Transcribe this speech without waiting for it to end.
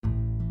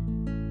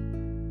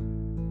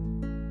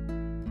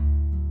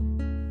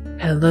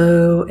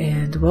Hello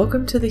and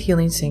welcome to the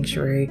Healing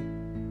Sanctuary.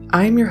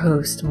 I'm your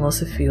host,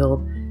 Melissa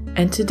Field,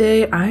 and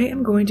today I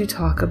am going to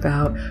talk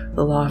about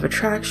the law of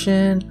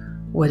attraction,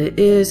 what it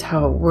is,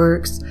 how it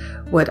works,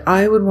 what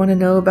I would want to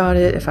know about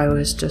it if I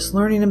was just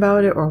learning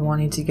about it or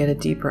wanting to get a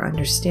deeper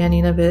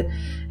understanding of it,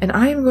 and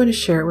I am going to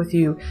share it with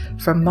you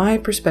from my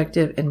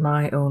perspective in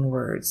my own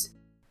words.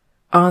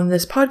 On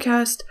this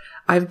podcast,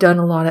 I've done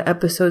a lot of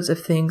episodes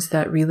of things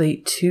that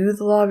relate to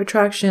the law of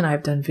attraction.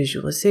 I've done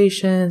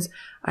visualizations,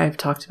 I've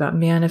talked about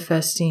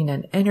manifesting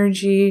and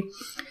energy,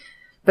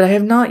 but I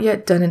have not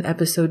yet done an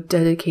episode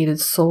dedicated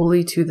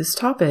solely to this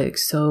topic.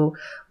 So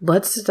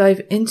let's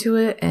dive into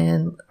it,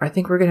 and I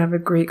think we're going to have a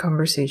great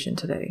conversation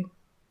today.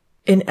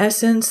 In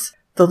essence,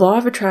 the law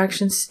of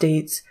attraction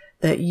states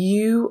that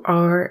you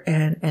are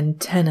an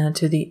antenna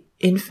to the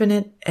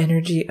infinite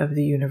energy of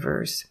the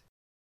universe.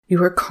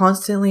 You are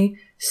constantly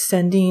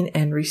sending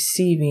and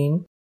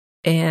receiving,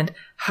 and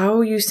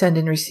how you send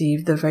and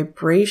receive, the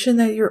vibration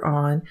that you're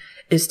on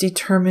is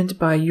determined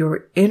by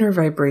your inner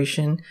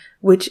vibration,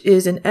 which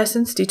is in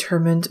essence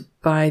determined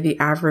by the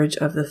average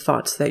of the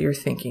thoughts that you're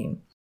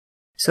thinking.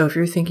 So if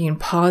you're thinking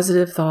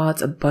positive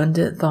thoughts,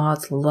 abundant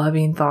thoughts,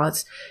 loving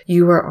thoughts,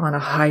 you are on a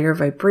higher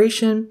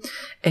vibration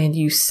and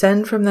you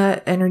send from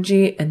that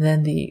energy, and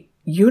then the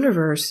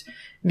universe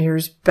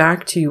mirrors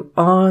back to you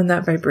on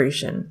that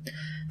vibration.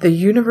 The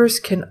universe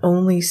can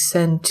only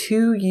send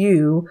to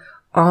you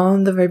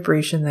on the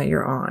vibration that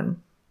you're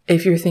on.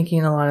 If you're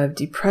thinking a lot of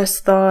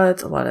depressed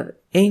thoughts, a lot of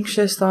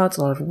anxious thoughts,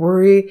 a lot of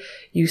worry,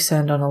 you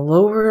send on a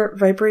lower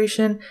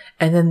vibration,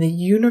 and then the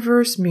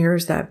universe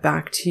mirrors that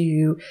back to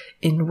you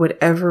in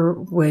whatever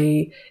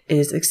way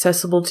is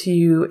accessible to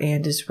you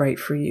and is right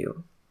for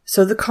you.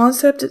 So the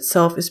concept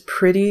itself is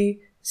pretty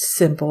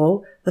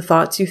simple. The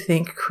thoughts you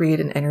think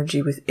create an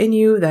energy within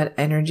you. That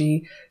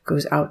energy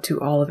goes out to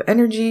all of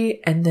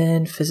energy, and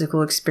then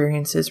physical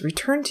experiences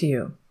return to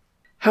you.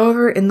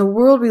 However, in the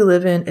world we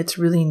live in, it's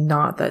really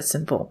not that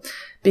simple,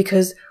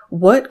 because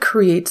what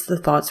creates the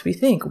thoughts we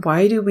think?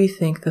 Why do we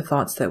think the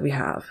thoughts that we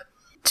have?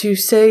 To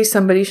say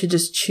somebody should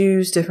just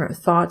choose different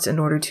thoughts in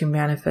order to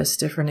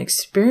manifest different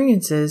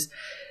experiences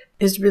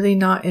is really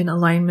not in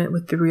alignment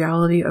with the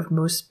reality of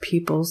most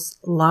people's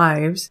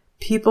lives.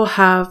 People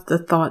have the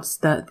thoughts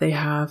that they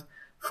have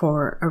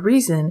for a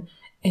reason,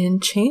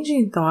 and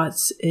changing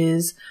thoughts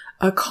is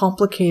a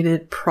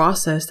complicated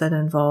process that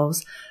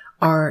involves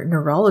our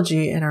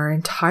neurology and our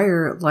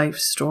entire life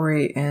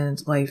story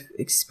and life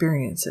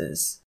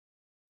experiences.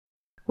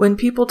 When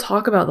people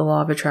talk about the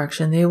law of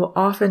attraction, they will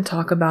often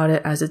talk about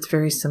it as it's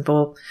very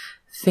simple.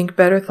 Think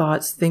better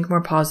thoughts, think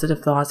more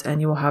positive thoughts,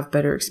 and you will have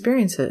better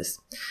experiences.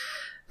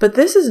 But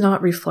this is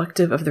not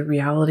reflective of the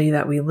reality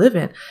that we live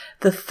in.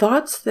 The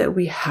thoughts that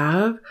we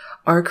have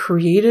are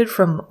created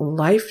from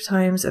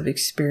lifetimes of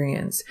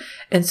experience.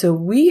 And so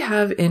we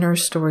have inner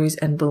stories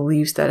and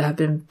beliefs that have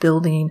been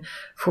building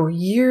for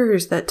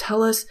years that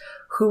tell us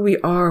who we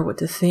are, what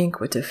to think,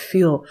 what to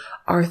feel.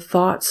 Our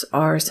thoughts,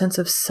 our sense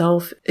of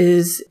self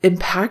is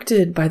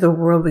impacted by the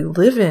world we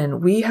live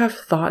in. We have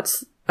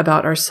thoughts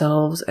about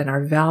ourselves and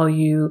our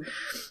value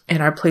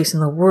and our place in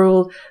the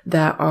world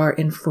that are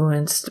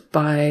influenced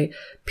by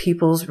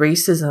people's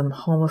racism,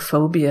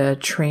 homophobia,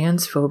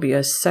 transphobia,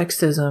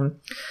 sexism,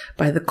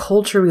 by the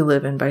culture we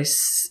live in, by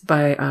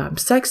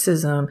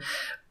sexism.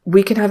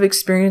 We can have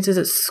experiences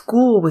at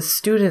school with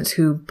students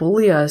who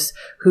bully us,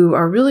 who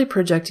are really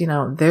projecting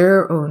out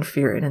their own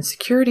fear and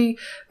insecurity,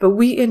 but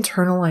we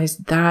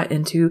internalize that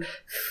into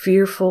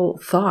fearful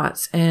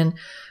thoughts. And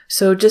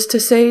so just to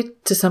say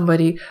to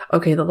somebody,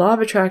 okay, the law of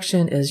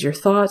attraction is your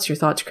thoughts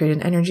create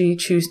an energy,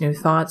 choose new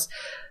thoughts.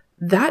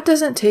 That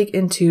doesn't take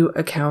into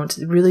account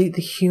really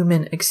the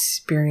human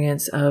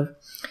experience of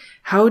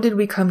how did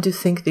we come to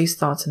think these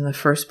thoughts in the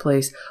first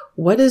place?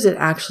 What is it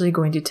actually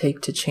going to take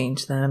to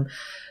change them?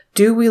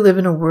 Do we live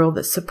in a world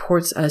that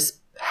supports us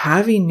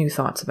having new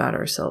thoughts about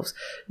ourselves?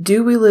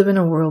 Do we live in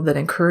a world that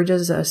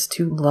encourages us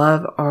to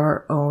love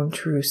our own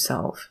true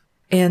self?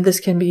 And this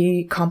can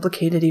be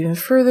complicated even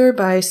further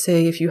by,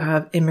 say, if you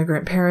have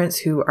immigrant parents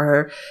who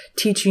are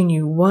teaching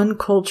you one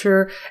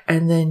culture,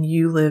 and then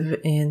you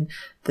live in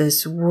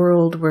this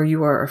world where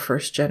you are a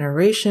first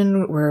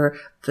generation, where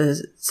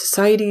the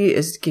society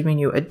is giving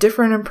you a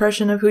different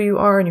impression of who you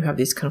are, and you have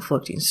these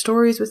conflicting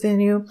stories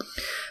within you.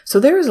 So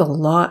there is a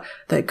lot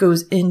that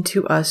goes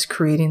into us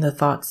creating the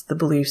thoughts, the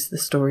beliefs, the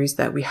stories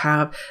that we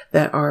have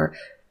that are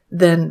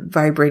then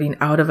vibrating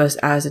out of us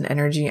as an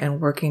energy and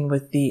working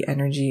with the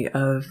energy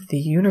of the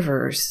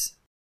universe.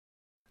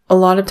 A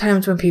lot of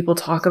times when people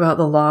talk about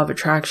the law of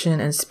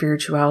attraction and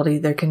spirituality,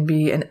 there can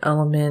be an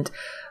element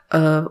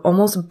of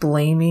almost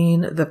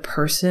blaming the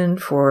person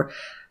for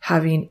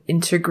having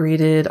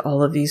integrated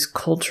all of these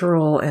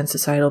cultural and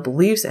societal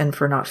beliefs and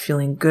for not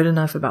feeling good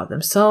enough about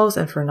themselves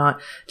and for not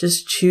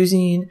just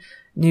choosing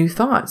new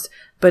thoughts.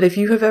 But if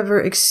you have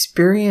ever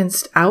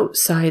experienced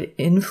outside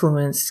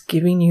influence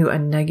giving you a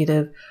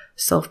negative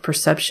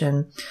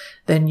self-perception,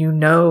 then you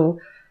know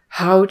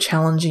how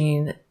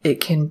challenging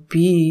it can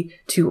be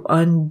to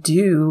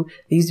undo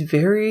these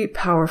very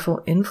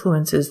powerful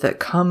influences that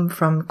come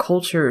from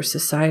culture,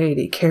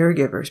 society,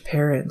 caregivers,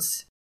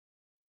 parents.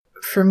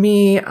 For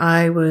me,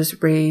 I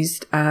was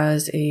raised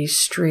as a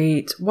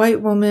straight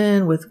white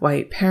woman with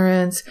white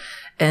parents,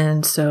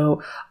 and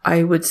so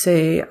I would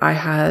say I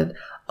had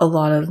a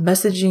lot of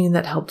messaging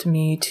that helped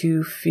me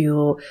to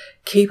feel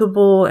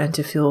capable and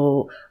to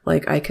feel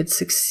like I could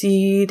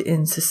succeed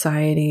in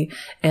society.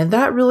 And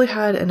that really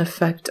had an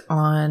effect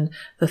on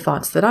the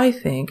thoughts that I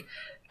think.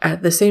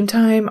 At the same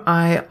time,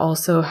 I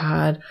also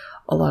had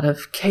a lot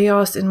of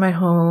chaos in my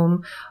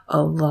home,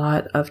 a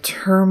lot of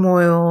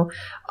turmoil.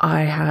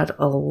 I had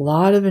a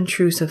lot of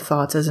intrusive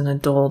thoughts as an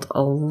adult,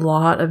 a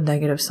lot of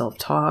negative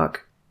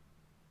self-talk.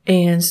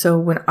 And so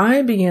when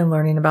I began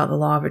learning about the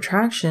law of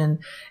attraction,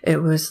 it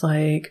was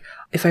like,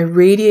 if I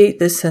radiate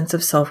this sense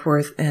of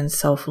self-worth and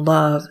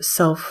self-love,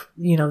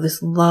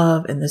 this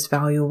love and this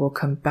value will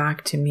come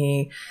back to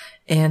me.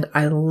 And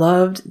I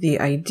loved the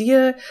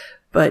idea,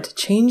 but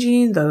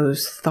changing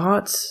those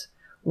thoughts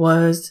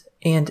was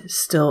and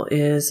still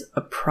is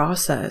a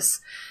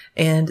process.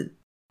 And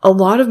a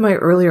lot of my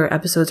earlier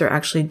episodes are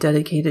actually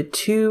dedicated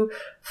to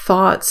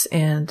thoughts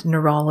and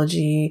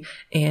neurology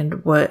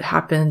and what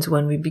happens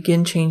when we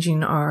begin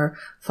changing our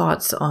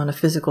thoughts on a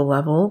physical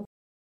level,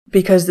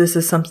 because this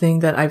is something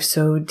that I've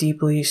so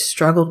deeply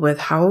struggled with.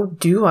 How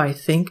do I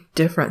think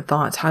different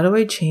thoughts? How do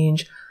I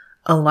change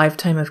a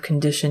lifetime of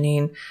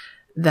conditioning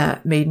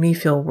that made me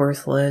feel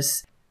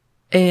worthless?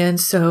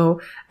 And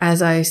so,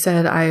 as I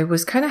said, I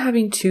was kind of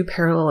having two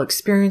parallel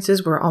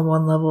experiences where on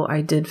one level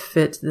I did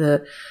fit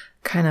the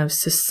kind of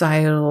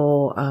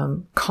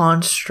societal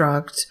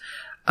construct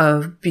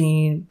of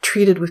being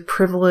treated with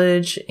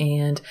privilege.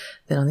 And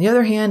then on the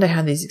other hand, I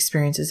had these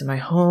experiences in my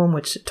home,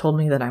 which told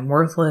me that I'm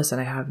worthless and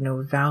I have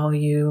no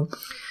value.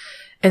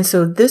 And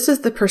so this is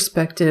the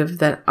perspective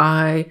that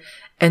I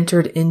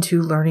entered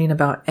into learning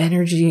about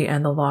energy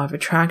and the law of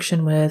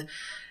attraction with.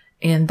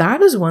 And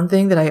that is one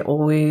thing that I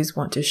always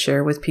want to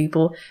share with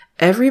people.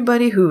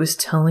 Everybody who is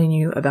telling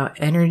you about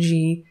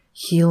energy,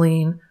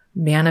 healing,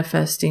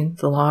 manifesting,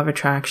 the law of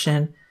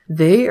attraction,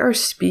 they are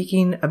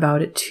speaking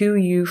about it to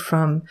you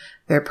from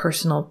their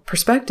personal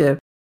perspective.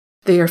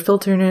 They are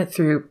filtering it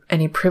through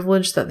any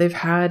privilege that they've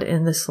had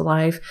in this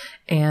life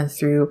and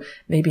through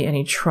maybe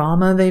any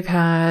trauma they've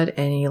had,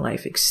 any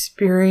life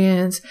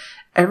experience.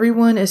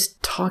 Everyone is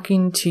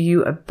talking to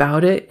you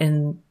about it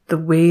in the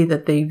way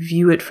that they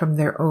view it from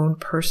their own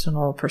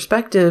personal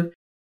perspective.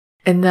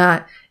 And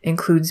that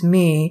includes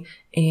me,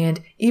 and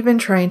even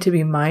trying to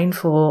be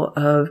mindful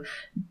of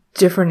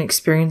different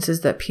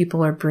experiences that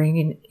people are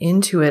bringing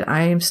into it.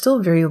 I am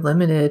still very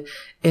limited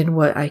in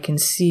what I can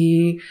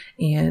see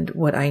and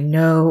what I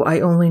know. I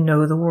only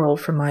know the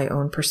world from my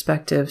own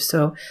perspective.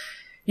 So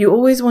you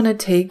always want to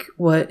take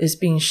what is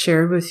being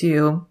shared with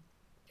you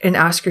and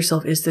ask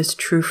yourself, is this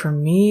true for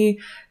me?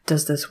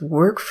 Does this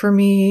work for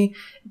me?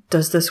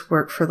 Does this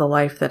work for the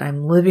life that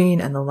I'm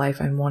living and the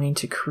life I'm wanting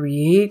to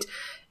create?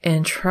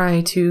 And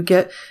try to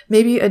get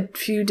maybe a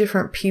few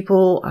different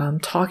people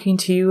talking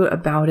to you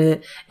about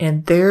it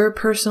and their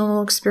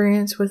personal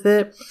experience with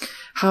it.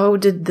 How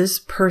did this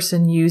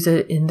person use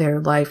it in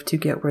their life to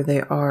get where they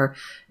are?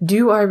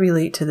 Do I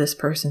relate to this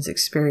person's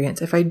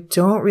experience? If I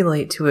don't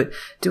relate to it,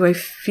 do I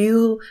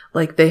feel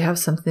like they have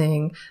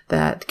something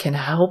that can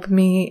help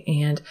me?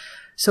 And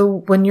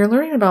so when you're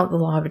learning about the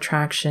law of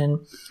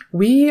attraction,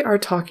 we are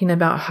talking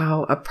about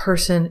how a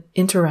person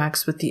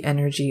interacts with the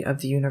energy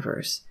of the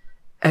universe.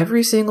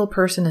 Every single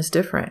person is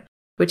different,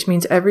 which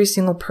means every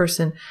single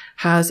person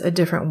has a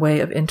different way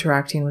of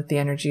interacting with the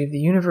energy of the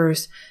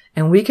universe,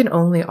 and we can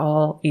only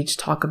all each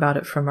talk about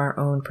it from our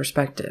own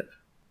perspective.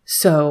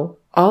 So,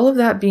 all of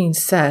that being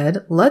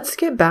said, let's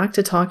get back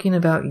to talking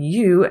about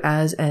you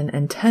as an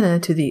antenna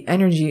to the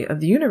energy of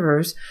the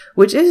universe,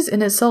 which is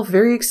in itself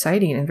very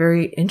exciting and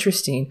very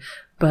interesting.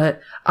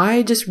 But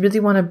I just really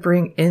want to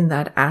bring in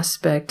that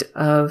aspect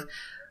of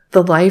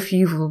the life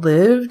you've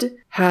lived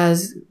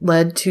has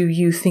led to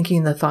you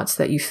thinking the thoughts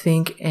that you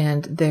think,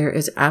 and there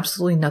is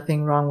absolutely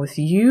nothing wrong with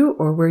you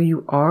or where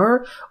you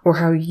are or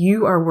how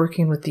you are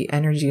working with the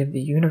energy of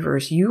the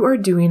universe. You are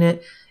doing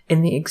it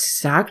in the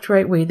exact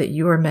right way that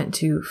you are meant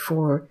to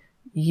for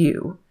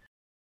you.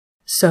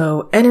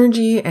 So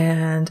energy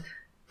and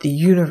the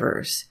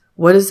universe.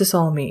 What does this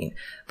all mean?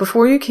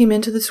 Before you came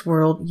into this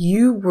world,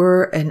 you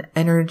were an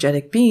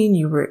energetic being.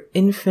 You were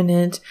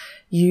infinite.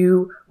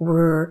 You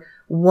were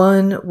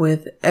one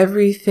with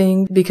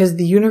everything because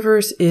the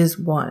universe is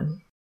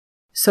one.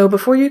 So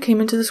before you came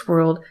into this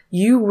world,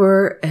 you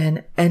were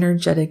an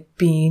energetic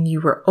being. You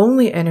were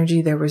only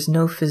energy. There was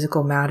no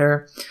physical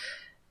matter.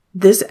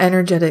 This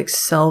energetic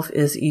self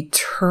is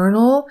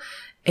eternal,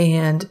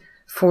 and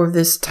for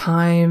this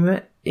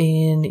time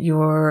in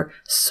your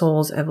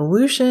soul's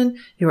evolution,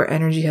 your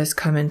energy has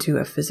come into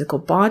a physical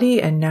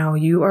body, and now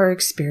you are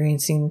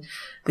experiencing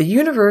the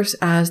universe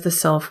as the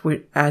self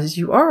as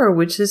you are,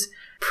 which is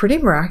pretty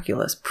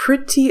miraculous,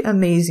 pretty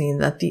amazing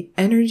that the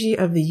energy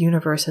of the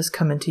universe has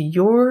come into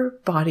your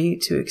body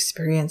to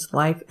experience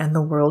life and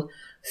the world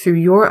through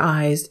your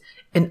eyes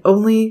in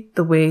only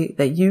the way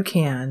that you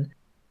can.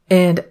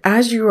 And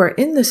as you are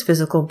in this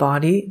physical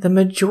body, the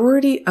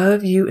majority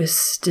of you is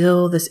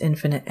still this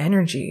infinite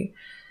energy.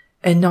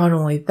 And not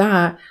only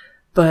that,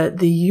 but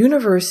the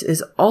universe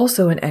is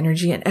also an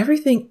energy, and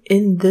everything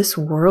in this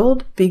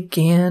world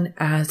began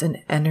as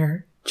an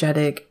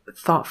energetic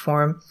thought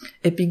form.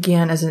 It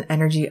began as an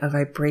energy of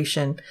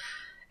vibration.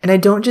 And I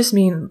don't just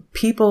mean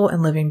people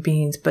and living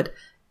beings, but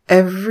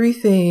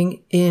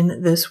everything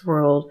in this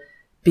world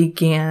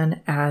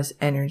began as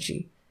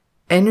energy.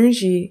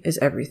 Energy is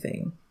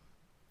everything.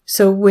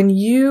 So when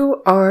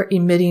you are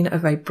emitting a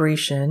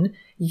vibration,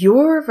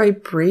 your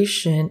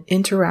vibration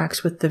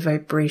interacts with the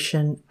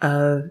vibration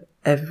of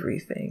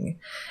everything.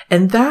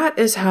 And that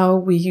is how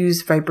we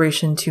use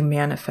vibration to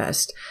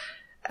manifest.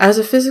 As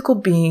a physical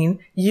being,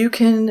 you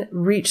can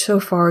reach so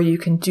far, you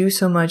can do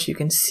so much, you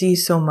can see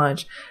so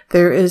much.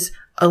 There is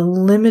a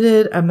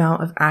limited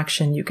amount of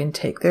action you can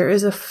take. There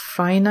is a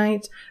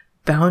finite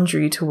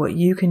boundary to what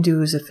you can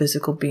do as a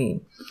physical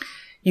being.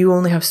 You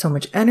only have so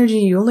much energy,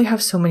 you only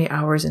have so many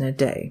hours in a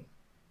day.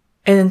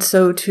 And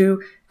so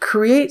to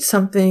create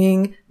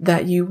something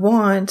that you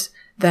want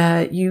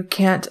that you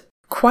can't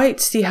quite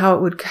see how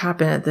it would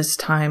happen at this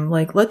time,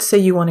 like let's say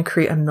you want to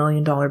create $1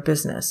 million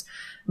business,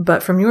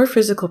 but from your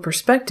physical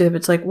perspective,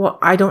 it's like, well,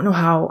 I don't know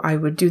how I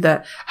would do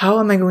that. How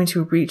am I going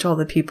to reach all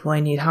the people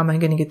I need? How am I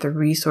going to get the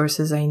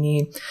resources I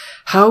need?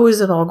 How is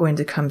it all going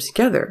to come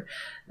together?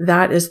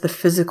 That is the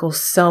physical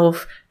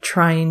self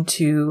trying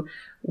to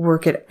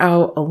work it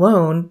out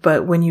alone.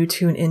 But when you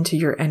tune into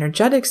your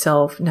energetic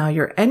self, now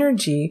your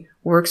energy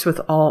works with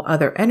all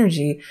other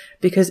energy,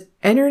 because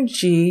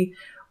energy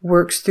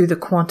works through the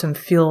quantum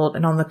field.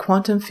 And on the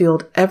quantum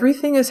field,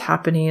 everything is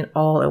happening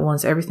all at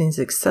once. Everything's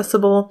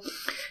accessible.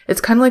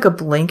 It's kind of like a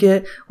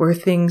blanket where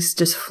things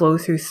just flow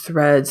through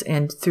threads,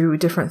 and through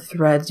different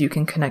threads, you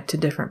can connect to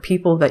different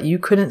people that you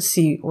couldn't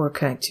see or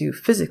connect to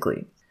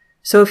physically.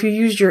 So if you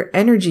use your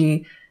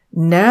energy,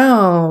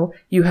 now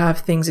you have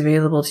things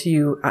available to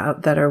you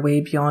that are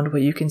way beyond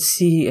what you can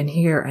see and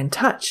hear and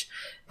touch.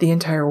 The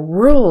entire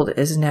world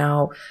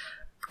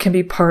can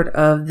be part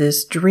of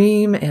this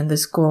dream and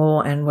this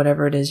goal and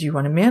whatever it is you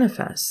want to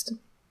manifest.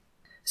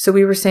 So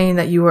we were saying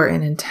that you are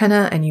an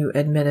antenna and you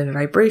emit a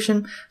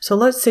vibration. So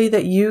let's say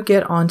that you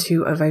get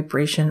onto a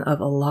vibration of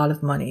a lot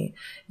of money.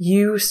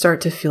 You start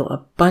to feel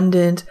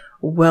abundant,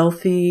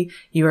 wealthy.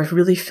 You are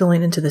really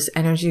feeling into this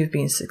energy of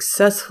being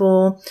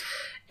successful.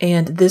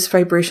 And this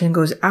vibration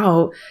goes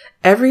out.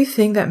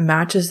 Everything that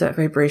matches that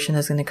vibration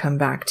is going to come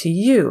back to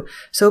you.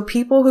 So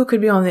people who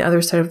could be on the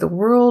other side of the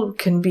world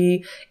can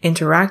be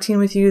interacting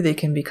with you. They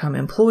can become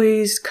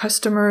employees,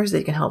 customers.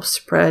 They can help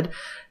spread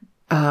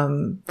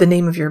the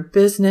name of your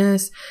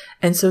business.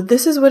 And so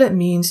this is what it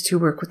means to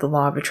work with the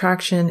law of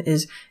attraction,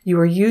 is you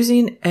are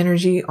using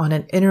energy on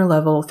an inner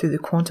level through the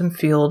quantum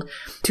field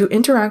to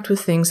interact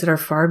with things that are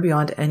far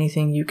beyond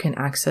anything you can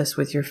access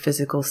with your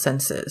physical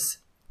senses.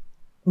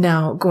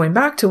 Now, going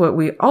back to what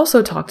we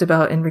also talked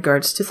about in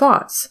regards to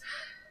thoughts.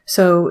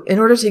 So in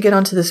order to get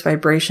onto this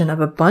vibration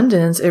of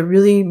abundance, it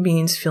really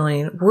means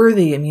feeling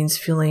worthy. It means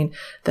feeling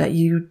that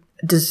you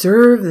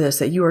deserve this,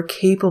 that you are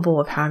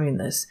capable of having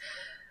this.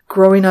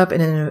 Growing up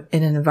in an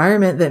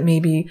environment that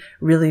maybe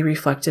really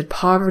reflected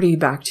poverty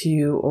back to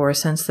you, or a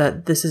sense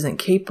that this isn't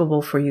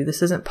capable for you,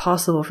 this isn't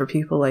possible for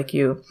people like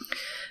you.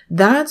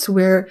 That's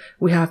where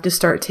we have to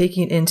start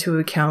taking into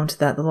account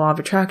that the law of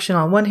attraction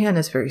on one hand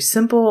is very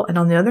simple, and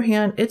on the other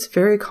hand, it's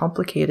very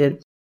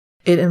complicated.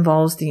 It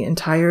involves the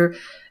entire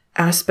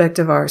aspect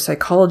of our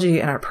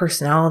psychology and our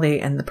personality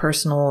and the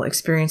personal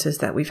experiences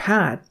that we've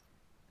had.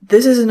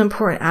 This is an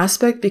important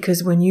aspect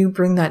because when you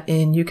bring that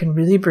in, you can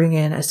really bring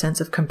in a sense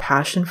of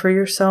compassion for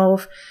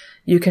yourself.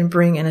 You can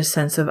bring in a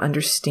sense of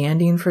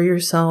understanding for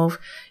yourself.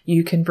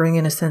 You can bring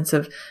in a sense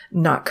of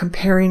not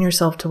comparing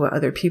yourself to what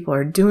other people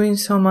are doing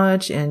so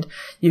much. And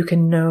you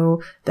can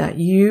know that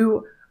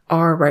you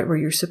are right where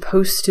you're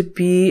supposed to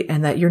be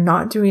and that you're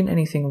not doing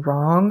anything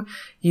wrong.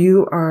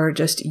 You are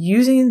just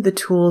using the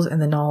tools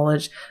and the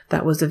knowledge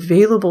that was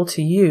available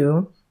to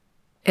you.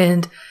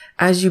 And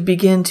as you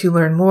begin to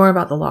learn more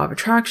about the law of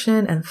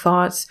attraction and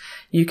thoughts,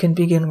 you can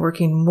begin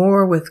working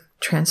more with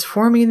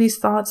transforming these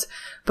thoughts,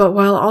 but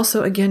while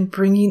also, again,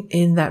 bringing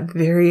in that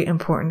very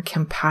important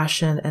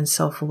compassion and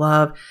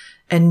self-love,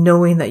 and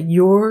knowing that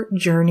your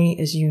journey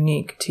is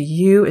unique to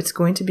you. It's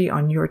going to be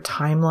on your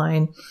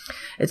timeline.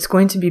 It's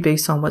going to be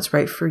based on what's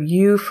right for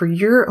you, for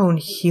your own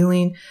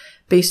healing,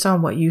 based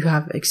on what you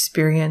have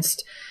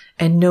experienced,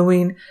 and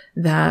knowing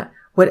that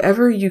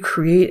whatever you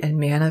create and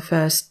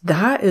manifest,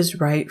 that is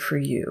right for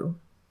you.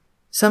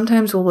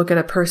 Sometimes we'll look at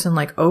a person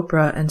like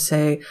Oprah and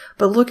say,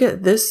 but look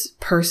at this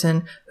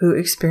person who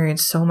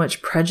experienced so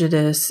much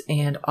prejudice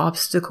and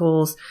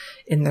obstacles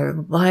in their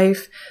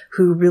life,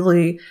 who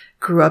really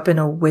grew up in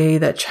a way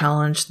that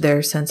challenged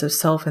their sense of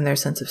self and their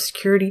sense of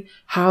security.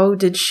 How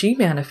did she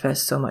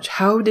manifest so much?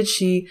 How did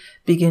she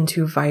begin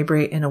to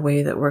vibrate in a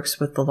way that works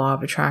with the law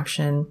of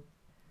attraction?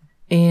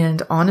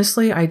 And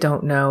honestly, I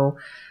don't know.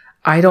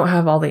 I don't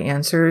have all the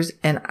answers.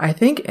 And I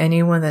think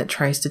anyone that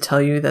tries to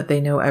tell you that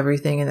they know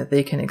everything and that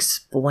they can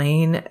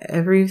explain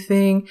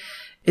everything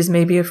is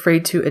maybe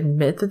afraid to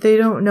admit that they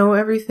don't know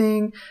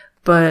everything.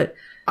 But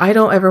I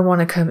don't ever want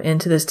to come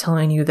into this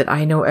telling you that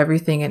I know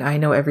everything and I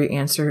know every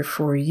answer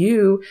for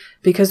you,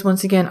 because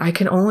once again, I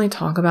can only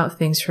talk about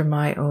things from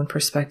my own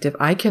perspective.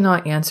 I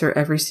cannot answer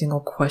every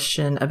single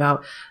question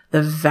about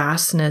the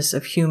vastness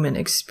of human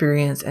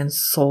experience and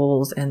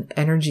souls and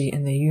energy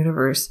in the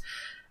universe.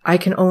 I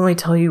can only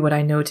tell you what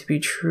I know to be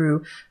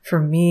true for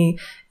me.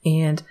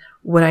 And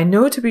what I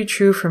know to be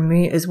true for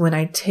me is when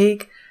I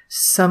take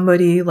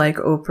somebody like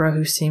Oprah,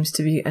 who seems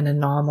to be an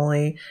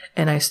anomaly,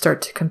 and I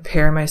start to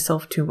compare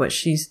myself to what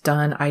she's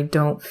done, I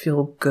don't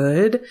feel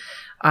good.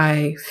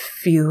 I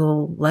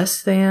feel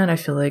less than. I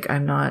feel like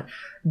I'm not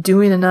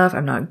doing enough.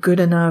 I'm not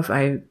good enough.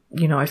 I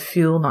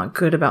feel not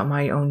good about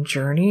my own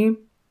journey.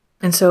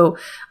 And so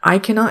I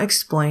cannot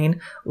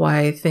explain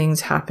why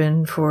things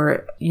happen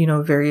for,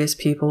 various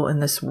people in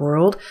this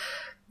world.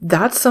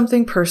 That's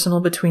something personal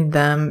between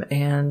them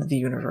and the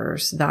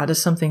universe. That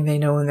is something they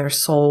know in their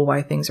soul,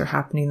 why things are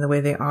happening the way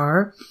they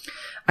are.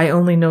 I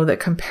only know that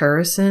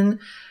comparison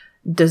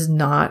does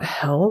not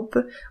help.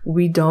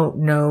 We don't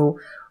know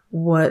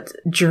what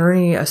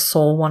journey a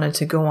soul wanted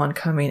to go on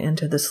coming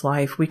into this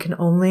life. We can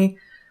only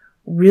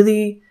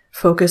really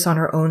focus on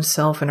our own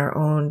self and our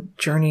own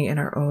journey and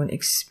our own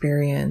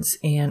experience,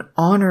 and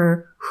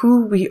honor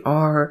who we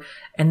are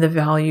and the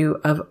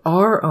value of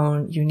our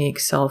own unique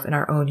self and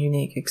our own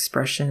unique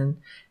expression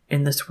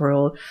in this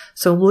world.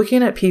 So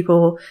looking at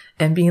people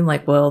and being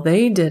like, well,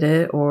 they did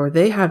it, or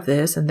they have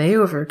this and they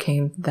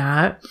overcame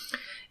that.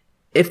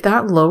 If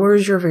that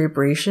lowers your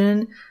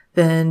vibration,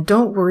 then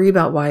don't worry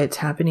about why it's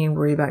happening.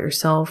 Worry about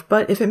yourself.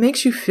 But if it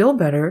makes you feel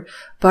better,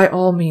 by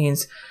all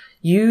means,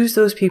 use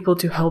those people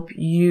to help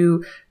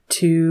you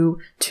to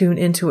tune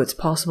into what's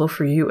possible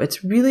for you.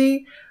 It's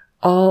really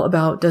all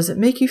about, does it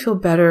make you feel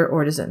better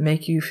or does it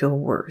make you feel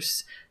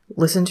worse?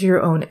 Listen to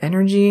your own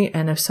energy.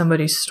 And if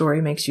somebody's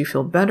story makes you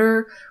feel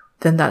better,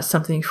 then that's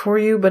something for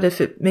you. But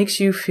if it makes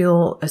you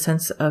feel a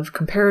sense of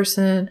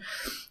comparison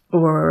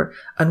or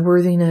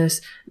unworthiness,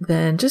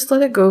 then just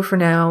let it go for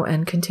now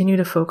and continue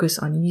to focus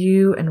on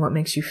you and what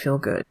makes you feel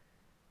good.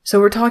 So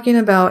we're talking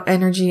about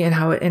energy and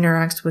how it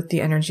interacts with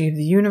the energy of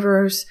the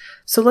universe.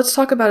 So let's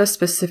talk about a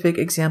specific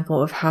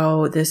example of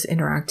how this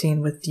interacting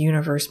with the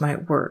universe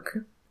might work.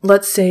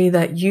 Let's say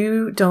that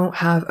you don't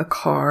have a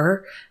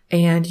car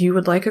and you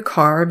would like a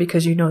car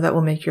because you know that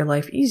will make your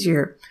life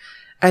easier.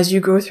 As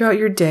you go throughout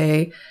your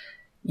day,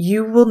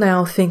 you will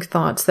now think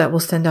thoughts that will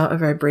send out a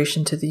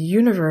vibration to the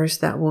universe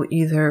that will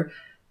either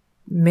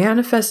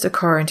manifest a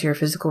car into your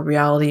physical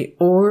reality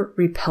or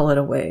repel it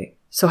away.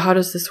 So how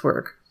does this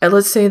work?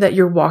 Let's say that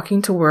you're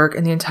walking to work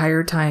and the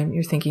entire time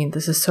you're thinking,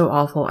 this is so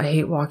awful. I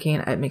hate walking.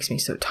 It makes me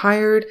so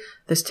tired.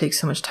 This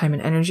takes so much time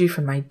and energy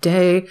from my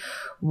day.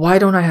 Why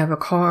don't I have a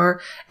car?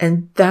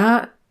 And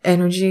that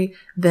energy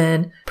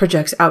then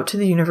projects out to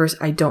the universe.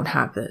 I don't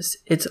have this.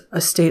 It's a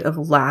state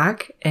of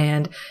lack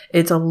and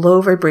it's a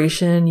low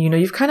vibration.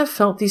 You've kind of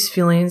felt these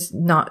feelings,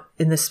 not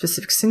in this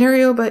specific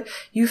scenario, but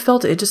you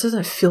felt it. It just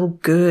doesn't feel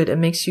good. It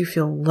makes you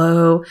feel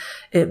low.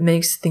 It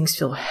makes things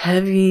feel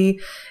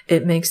heavy.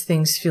 It makes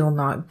things feel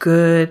not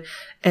good.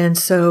 And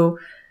so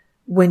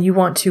when you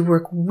want to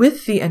work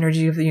with the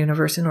energy of the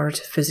universe in order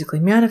to physically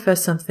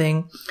manifest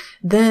something,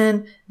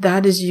 then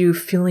that is you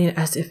feeling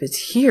as if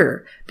it's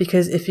here.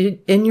 Because if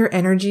in your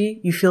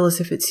energy you feel as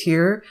if it's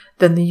here,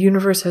 then the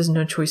universe has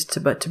no choice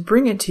but to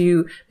bring it to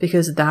you,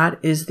 because that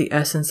is the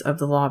essence of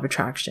the law of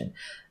attraction.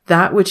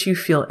 That which you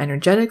feel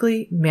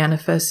energetically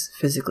manifests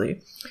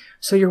physically.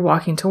 So you're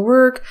walking to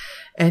work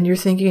and you're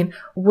thinking,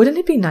 wouldn't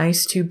it be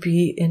nice to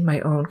be in my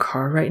own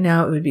car right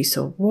now? It would be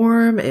so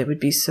warm. It would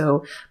be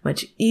so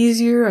much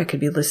easier. I could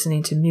be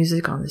listening to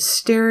music on the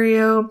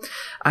stereo.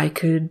 I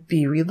could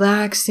be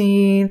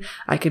relaxing.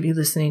 I could be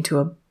listening to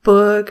a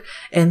book.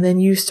 And then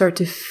you start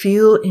to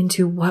feel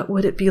into, what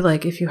would it be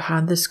like if you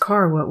had this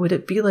car? What would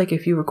it be like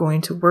if you were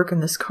going to work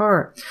in this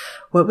car?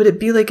 What would it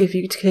be like if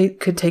you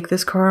could take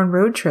this car on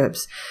road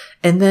trips?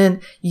 And then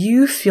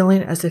you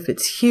feeling as if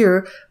it's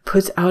here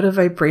puts out a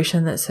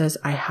vibration that says,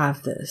 I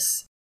have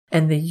this.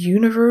 And the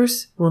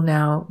universe will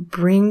now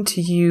bring to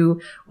you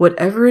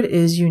whatever it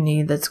is you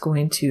need that's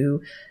going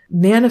to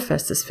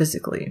manifest this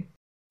physically.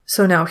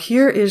 So now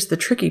here is the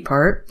tricky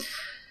part.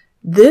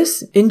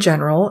 This, in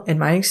general, in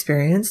my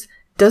experience,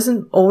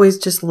 doesn't always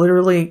just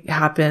literally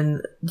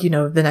happen,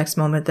 the next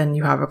moment then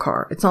you have a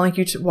car. It's not like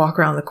you just walk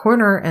around the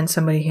corner and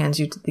somebody hands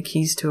you the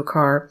keys to a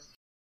car.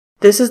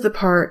 This is the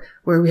part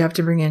where we have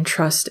to bring in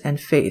trust and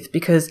faith,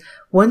 because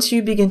once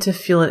you begin to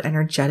feel it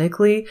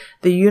energetically,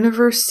 the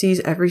universe sees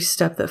every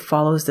step that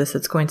follows this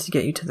that's going to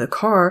get you to the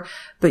car,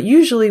 but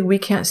usually we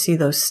can't see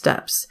those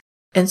steps.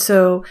 And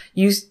so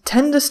you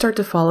tend to start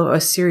to follow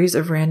a series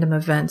of random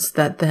events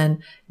that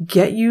then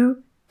get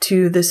you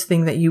to this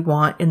thing that you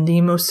want in the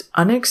most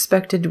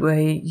unexpected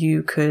way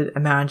you could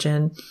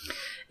imagine.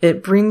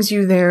 It brings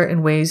you there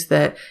in ways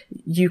that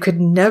you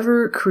could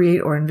never create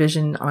or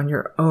envision on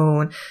your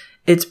own.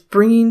 It's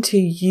bringing to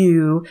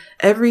you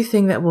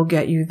everything that will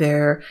get you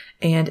there,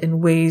 and in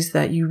ways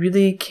that you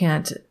really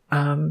can't,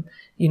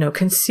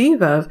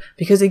 conceive of,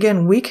 because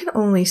again, we can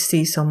only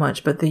see so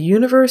much, but the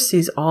universe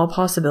sees all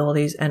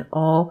possibilities and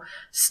all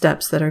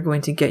steps that are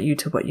going to get you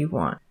to what you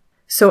want.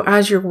 So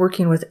as you're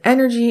working with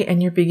energy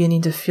and you're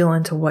beginning to feel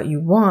into what you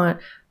want,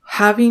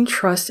 having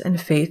trust and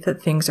faith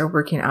that things are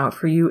working out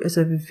for you is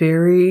a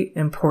very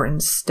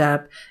important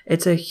step.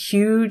 It's a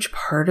huge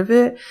part of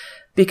it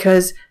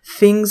because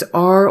things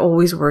are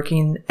always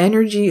working.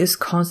 Energy is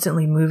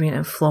constantly moving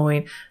and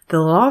flowing. The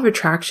law of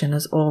attraction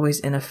is always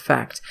in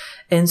effect.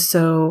 And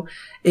so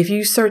if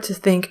you start to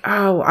think,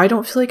 oh, I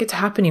don't feel like it's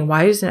happening.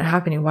 Why isn't it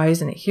happening? Why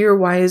isn't it here?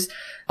 Why is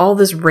all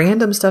this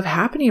random stuff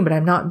happening, but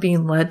I'm not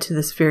being led to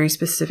this very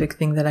specific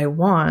thing that I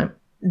want?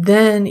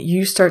 Then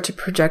you start to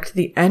project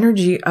the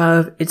energy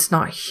of it's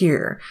not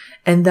here.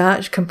 And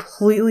that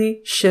completely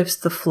shifts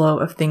the flow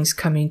of things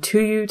coming to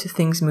you to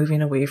things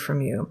moving away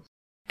from you.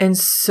 And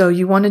so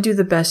you want to do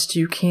the best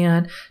you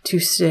can to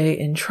stay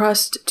in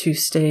trust, to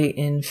stay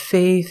in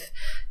faith,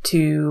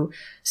 to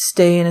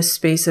stay in a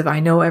space of, I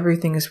know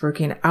everything is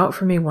working out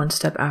for me one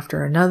step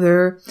after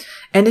another.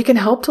 And it can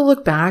help to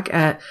look back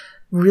at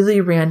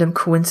really random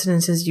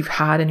coincidences you've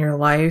had in your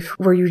life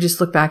where you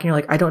just look back and you're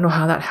like, I don't know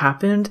how that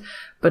happened,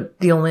 but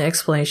the only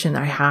explanation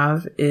I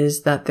have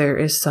is that there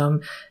is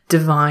some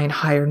divine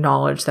higher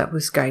knowledge that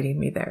was guiding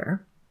me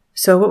there.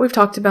 So what we've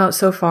talked about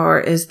so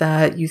far is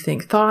that you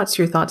think thoughts,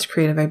 your thoughts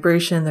create a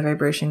vibration, the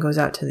vibration goes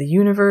out to the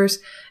universe,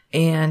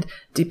 and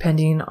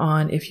depending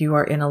on if you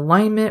are in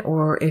alignment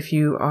or if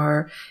you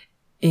are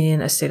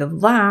in a state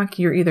of lack,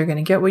 you're either going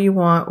to get what you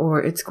want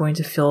or it's going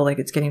to feel like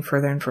it's getting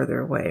further and further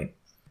away.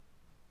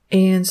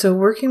 And so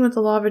working with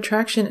the law of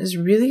attraction is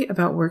really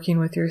about working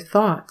with your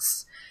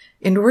thoughts.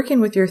 And working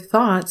with your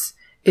thoughts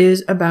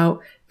is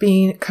about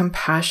being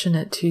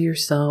compassionate to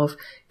yourself,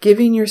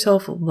 giving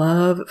yourself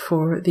love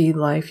for the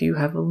life you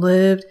have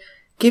lived,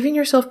 giving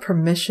yourself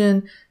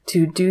permission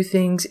to do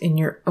things in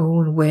your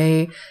own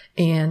way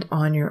and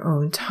on your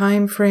own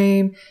time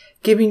frame,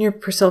 giving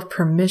yourself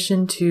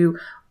permission to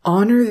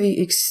honor the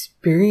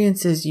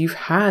experiences you've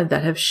had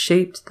that have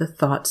shaped the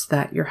thoughts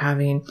that you're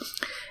having.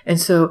 And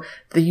so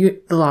the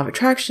law of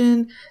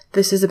attraction,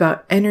 this is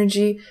about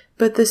energy,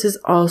 but this is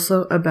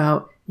also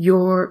about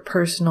your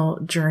personal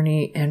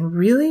journey and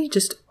really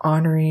just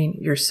honoring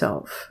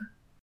yourself.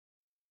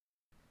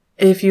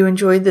 If you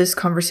enjoyed this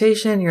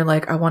conversation, you're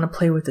like, I want to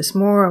play with this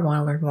more. I want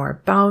to learn more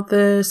about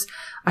this.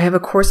 I have a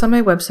course on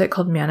my website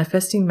called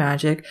Manifesting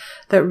Magic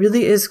that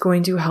really is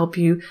going to help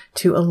you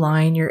to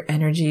align your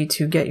energy,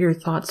 to get your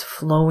thoughts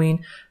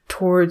flowing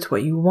towards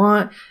what you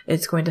want.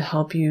 It's going to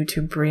help you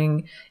to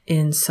bring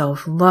in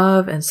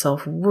self-love and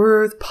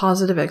self-worth,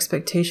 positive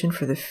expectation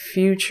for the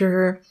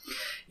future.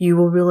 You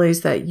will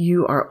realize that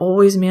you are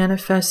always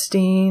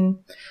manifesting.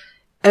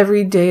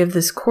 Every day of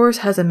this course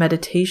has a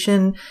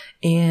meditation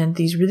and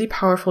these really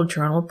powerful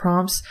journal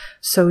prompts.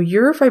 So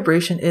your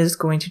vibration is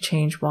going to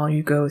change while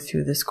you go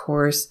through this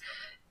course.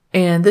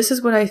 And this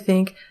is what I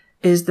think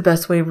is the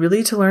best way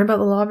really to learn about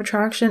the law of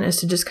attraction, is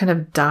to just kind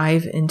of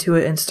dive into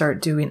it and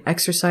start doing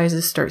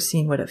exercises, start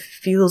seeing what it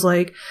feels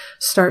like,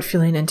 start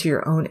feeling into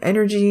your own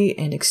energy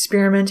and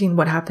experimenting.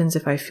 What happens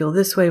if I feel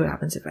this way? What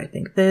happens if I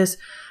think this?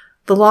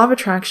 The law of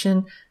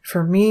attraction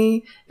for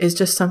me is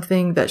just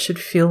something that should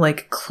feel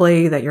like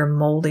clay that you're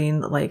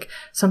molding, like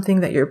something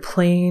that you're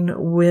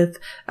playing with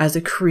as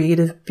a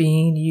creative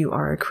being. You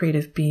are a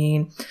creative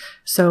being.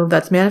 So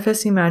that's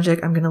Manifesting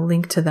Magic. I'm going to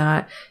link to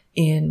that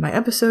in my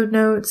episode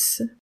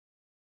notes.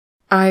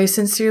 I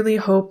sincerely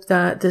hope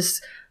that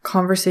this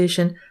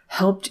conversation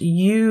helped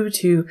you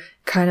to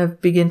kind of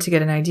begin to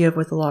get an idea of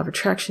what the law of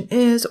attraction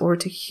is, or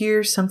to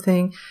hear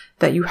something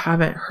that you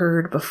haven't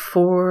heard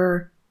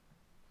before.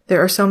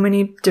 There are so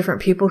many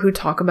different people who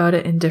talk about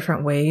it in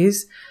different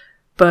ways,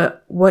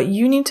 but what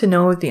you need to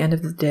know at the end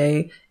of the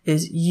day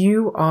is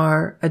you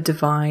are a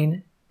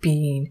divine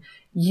being.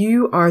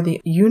 You are the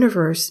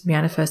universe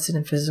manifested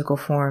in physical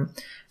form.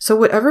 So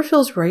whatever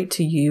feels right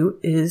to you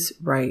is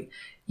right.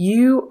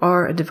 You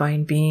are a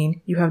divine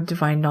being. You have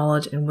divine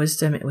knowledge and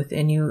wisdom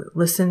within you.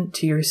 Listen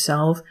to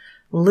yourself.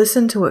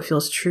 Listen to what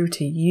feels true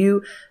to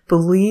you.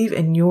 Believe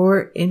in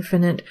your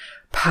infinite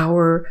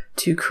power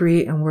to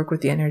create and work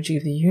with the energy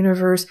of the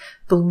universe.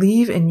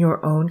 Believe in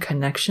your own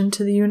connection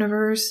to the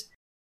universe.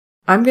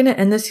 I'm going to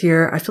end this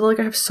here. I feel like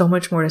I have so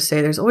much more to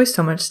say. There's always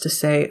so much to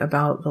say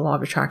about the law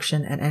of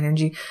attraction and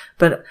energy,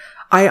 but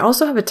I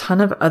also have a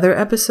ton of other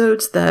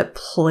episodes that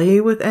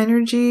play with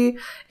energy,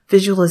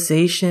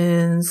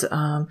 visualizations,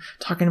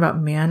 talking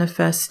about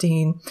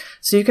manifesting.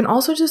 So you can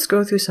also just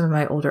go through some of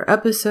my older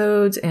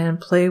episodes and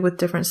play with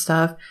different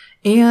stuff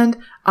And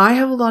I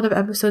have a lot of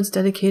episodes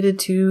dedicated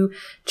to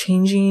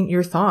changing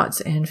your thoughts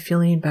and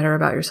feeling better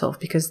about yourself,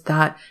 because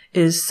that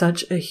is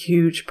such a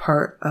huge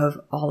part of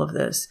all of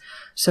this.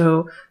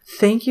 So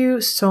thank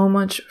you so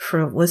much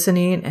for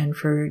listening and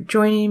for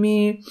joining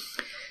me.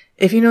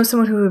 If you know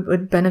someone who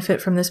would benefit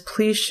from this,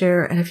 please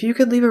share. And if you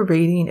could leave a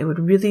rating, it would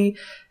really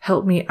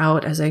help me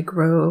out as I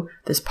grow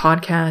this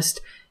podcast.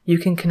 You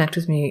can connect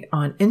with me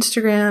on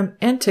Instagram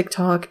and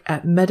TikTok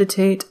at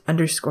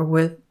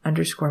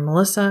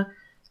meditate_with_Melissa.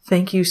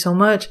 Thank you so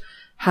much.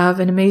 Have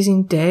an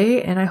amazing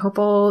day, and I hope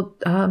I'll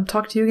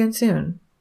talk to you again soon.